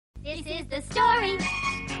This is the story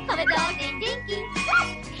of a dog named Dinky.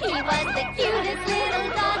 He was the cutest little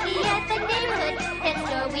doggy at the neighborhood pet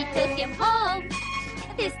store. We took him home,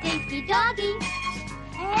 this Dinky doggy.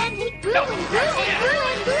 And he grew and grew and grew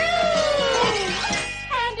and grew.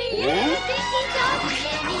 And he isn't a Dinky doggy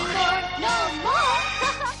anymore, no more.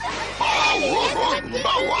 And he isn't a Dinky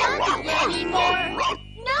doggy anymore.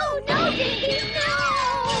 No, Dinky, no.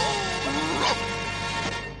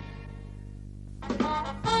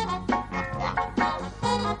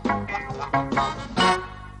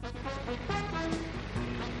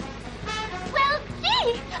 Well, gee,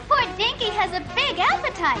 poor Dinky has a big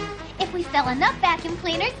appetite. If we sell enough vacuum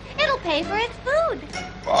cleaners, it'll pay for its food.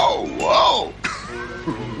 Oh, whoa!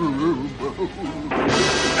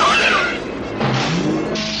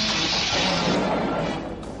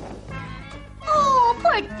 Oh,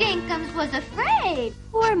 poor Dinkums was afraid.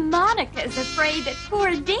 Poor Monica's afraid that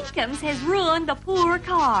poor Dinkums has ruined the poor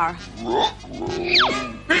car. Look!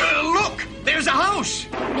 There's a house!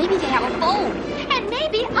 Maybe they have a phone. And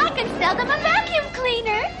maybe I can sell them a vacuum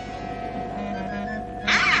cleaner.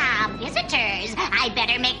 Ah, visitors. I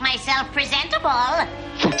better make myself presentable.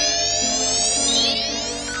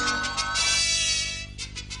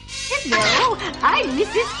 Hello, I'm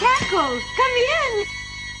Mrs. Cackle. Come in.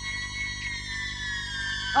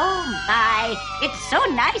 Oh, my. It's so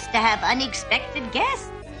nice to have unexpected guests.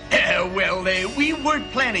 We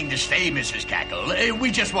weren't planning to stay, Mrs. Cackle.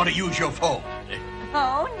 We just want to use your phone.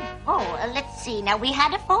 Phone? Oh, let's see. Now, we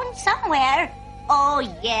had a phone somewhere. Oh,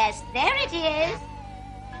 yes, there it is.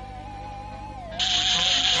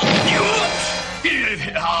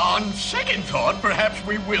 On second thought, perhaps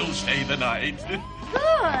we will stay the night.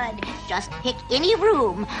 Good. Just pick any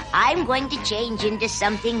room. I'm going to change into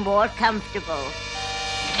something more comfortable.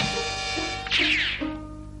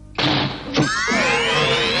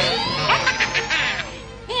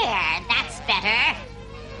 Here, that's better.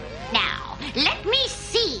 Now, let me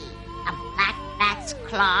see. A black bat's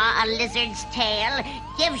claw, a lizard's tail,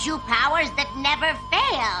 gives you powers that never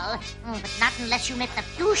fail. But not unless you mix a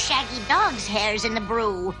few shaggy dog's hairs in the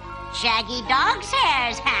brew. Shaggy dog's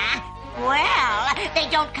hairs, huh? Well, they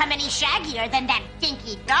don't come any shaggier than that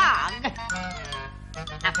dinky dog.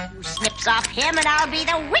 A few snips off him and I'll be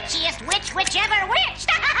the witchiest witch whichever witch.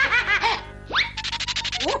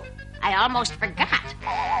 Ooh, I almost forgot.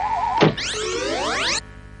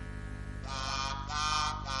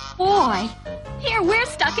 Boy, here we're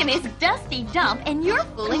stuck in this dusty dump, and you're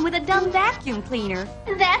fooling with a dumb vacuum cleaner.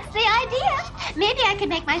 That's the idea. Maybe I could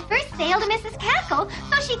make my first sale to Mrs. Cackle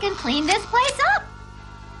so she can clean this place up.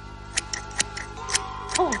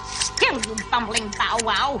 Oh, still, you bumbling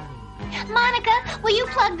bow-wow. Monica, will you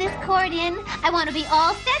plug this cord in? I want to be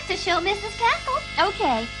all set to show Mrs. Cackle.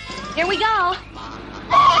 Okay, here we go.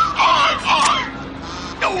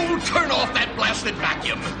 Oh, turn off that blasted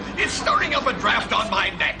vacuum. It's starting up a draft on my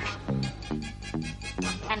neck.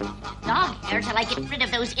 And dog hair till I get rid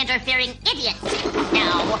of those interfering idiots.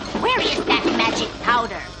 Now, where is that magic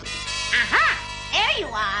powder? Aha! There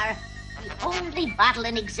you are. The only bottle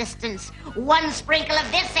in existence. One sprinkle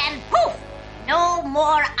of this and poof! No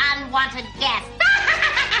more unwanted guests.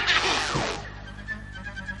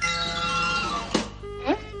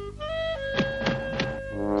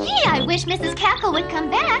 Gee, I wish Mrs. Cackle would come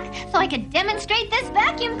back so I could demonstrate this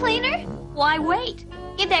vacuum cleaner. Why wait?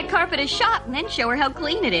 Give that carpet a shot and then show her how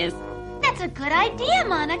clean it is. That's a good idea,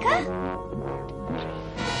 Monica.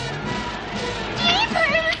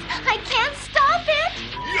 Jeepers! I can't stop it!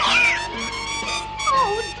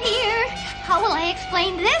 Oh, dear. How will I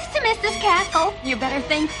explain this to Mrs. Cackle? You better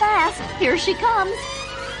think fast. Here she comes.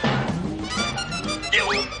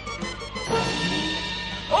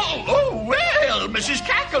 Oh, well, Mrs.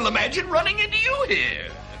 Cackle, imagine running into you here.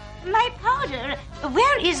 My powder?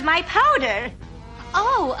 Where is my powder?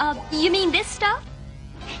 Oh, you mean this stuff?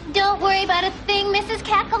 Don't worry about a thing, Mrs.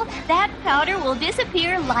 Cackle. That powder will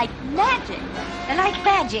disappear like magic. Like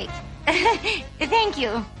magic. Thank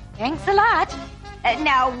you. Thanks a lot.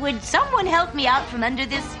 Now, would someone help me out from under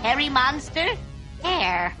this hairy monster?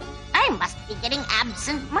 There. I must be getting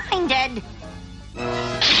absent-minded.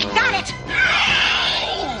 Got it!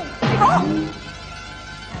 Oh!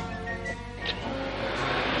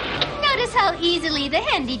 Notice how easily the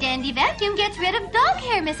handy-dandy vacuum gets rid of dog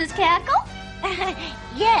hair, Mrs. Cackle.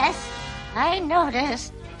 Yes, I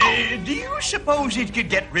noticed. Do you suppose it could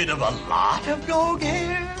get rid of a lot of dog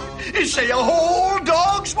hair? Say a whole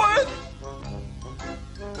dog's worth?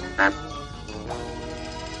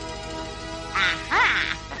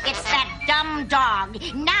 Aha! It's that dumb dog.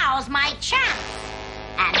 Now's my chance.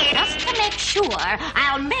 And just to make sure,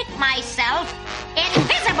 I'll make myself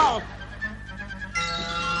invisible.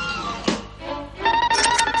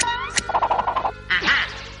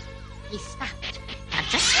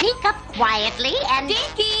 quietly and...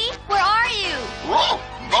 Dinky, where are you? Well,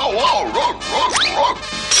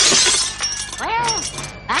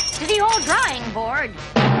 back to the old drawing board.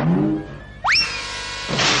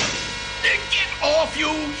 Get off,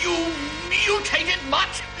 you mutated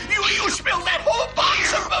mutt! You spilled that whole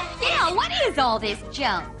box of them! Yeah, what is all this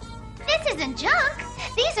junk? This isn't junk.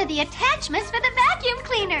 These are the attachments for the vacuum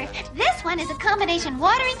cleaner. This one is a combination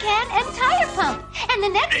watering can and tire pump. And the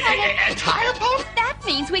next one A is... tire pump? That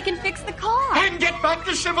means we can fix the car. And get back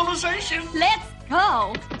to civilization. Let's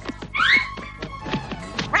go.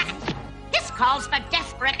 Right. This calls for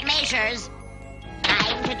desperate measures.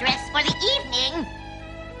 Time to dress for the evening.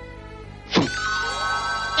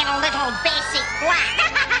 In a little basic black.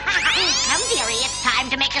 Come, dearie, it's time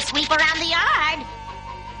to make a sweep around the yard.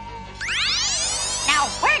 Now,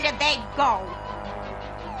 where did they go?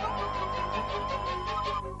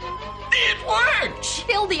 It works!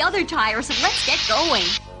 Fill the other tires and let's get going.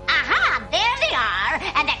 Aha, there they are,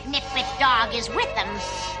 and that nitwit dog is with them.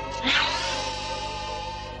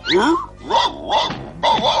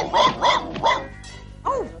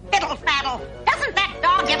 Oh, fiddle faddle. Doesn't that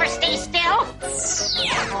dog ever stay still?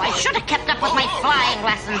 Oh, I should have kept up with my flying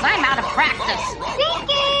lessons. I'm out of practice.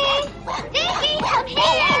 Dinky! Dinky, come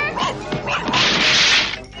here!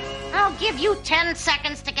 I'll give you 10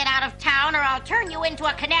 seconds to get out of town, or I'll turn you into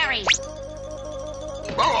a canary.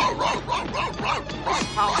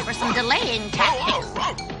 Calls for some delaying tactics.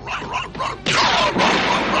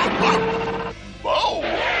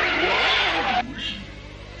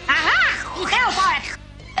 Aha! He fell for it.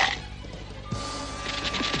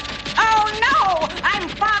 Oh no! I'm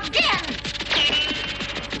fogged in.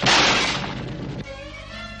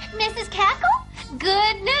 Mrs. Cackle,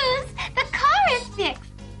 good news. The car is fixed.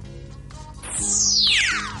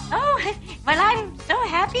 Oh, well, I'm so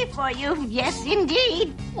happy for you. Yes,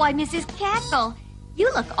 indeed. Why, Mrs. Cackle,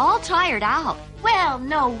 you look all tired out. Well,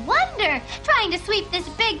 no wonder. Trying to sweep this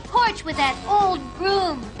big porch with that old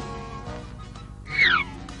broom.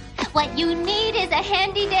 What you need is a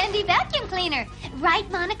handy-dandy vacuum cleaner. Right,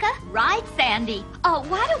 Monica? Right, Sandy.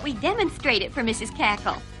 Why don't we demonstrate it for Mrs.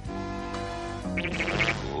 Cackle?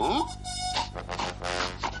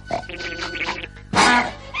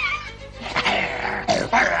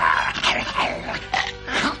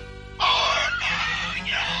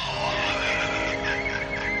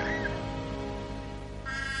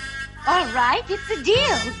 All right, it's a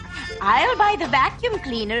deal. I'll buy the vacuum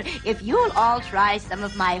cleaner if you'll all try some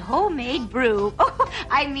of my homemade brew. Oh,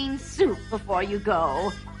 I mean soup before you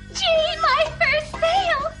go. Gee, my first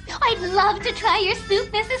sale! I'd love to try your soup,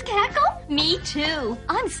 Mrs. Cackle. Me too.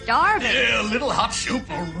 I'm starving. A little hot soup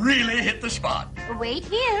will really hit the spot. Wait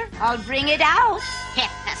here. I'll bring it out. Hit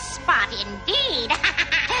the spot indeed.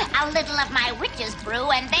 A little of my witch's brew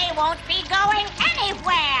and they won't be going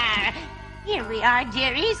anywhere. Here we are,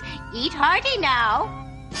 dearies. Eat hearty now.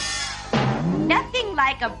 Nothing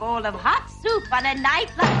like a bowl of hot soup on a night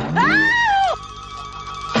like...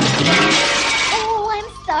 Oh, I'm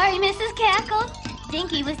sorry, Mrs. Cackle.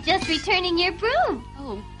 Dinky was just returning your broom.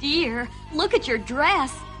 Oh, dear. Look at your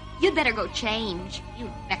dress. You'd better go change. You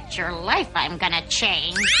bet your life I'm gonna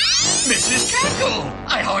change. Mrs. Cackle,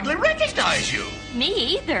 I hardly recognize you. Me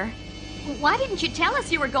either. Why didn't you tell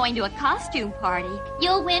us you were going to a costume party?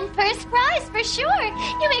 You'll win first prize for sure.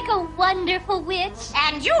 You make a wonderful witch.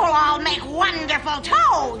 And you'll all make wonderful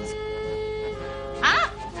toads. Huh?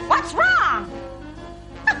 What's wrong?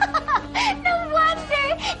 No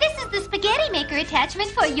wonder. This is the spaghetti maker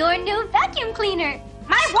attachment for your new vacuum cleaner.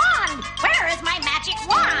 My wand! Where is my magic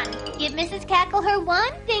wand? Give Mrs. Cackle her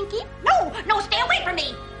wand, Dinky. No, stay away from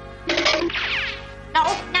me. No,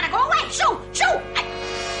 now go away. Shoo!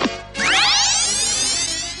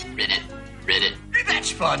 Read it.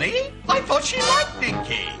 That's funny. I thought she liked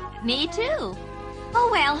Dinky. Me too. Oh,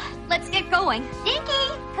 well, let's get going.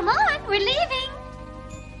 Dinky, come on, we're leaving.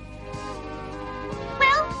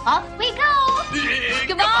 Well, off we go.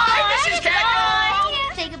 Goodbye, Mrs.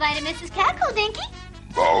 Cackle. Say goodbye to Mrs. Cackle, Dinky.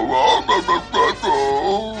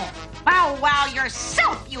 Bow wow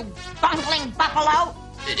yourself, you bungling buffalo.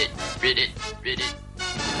 Read it.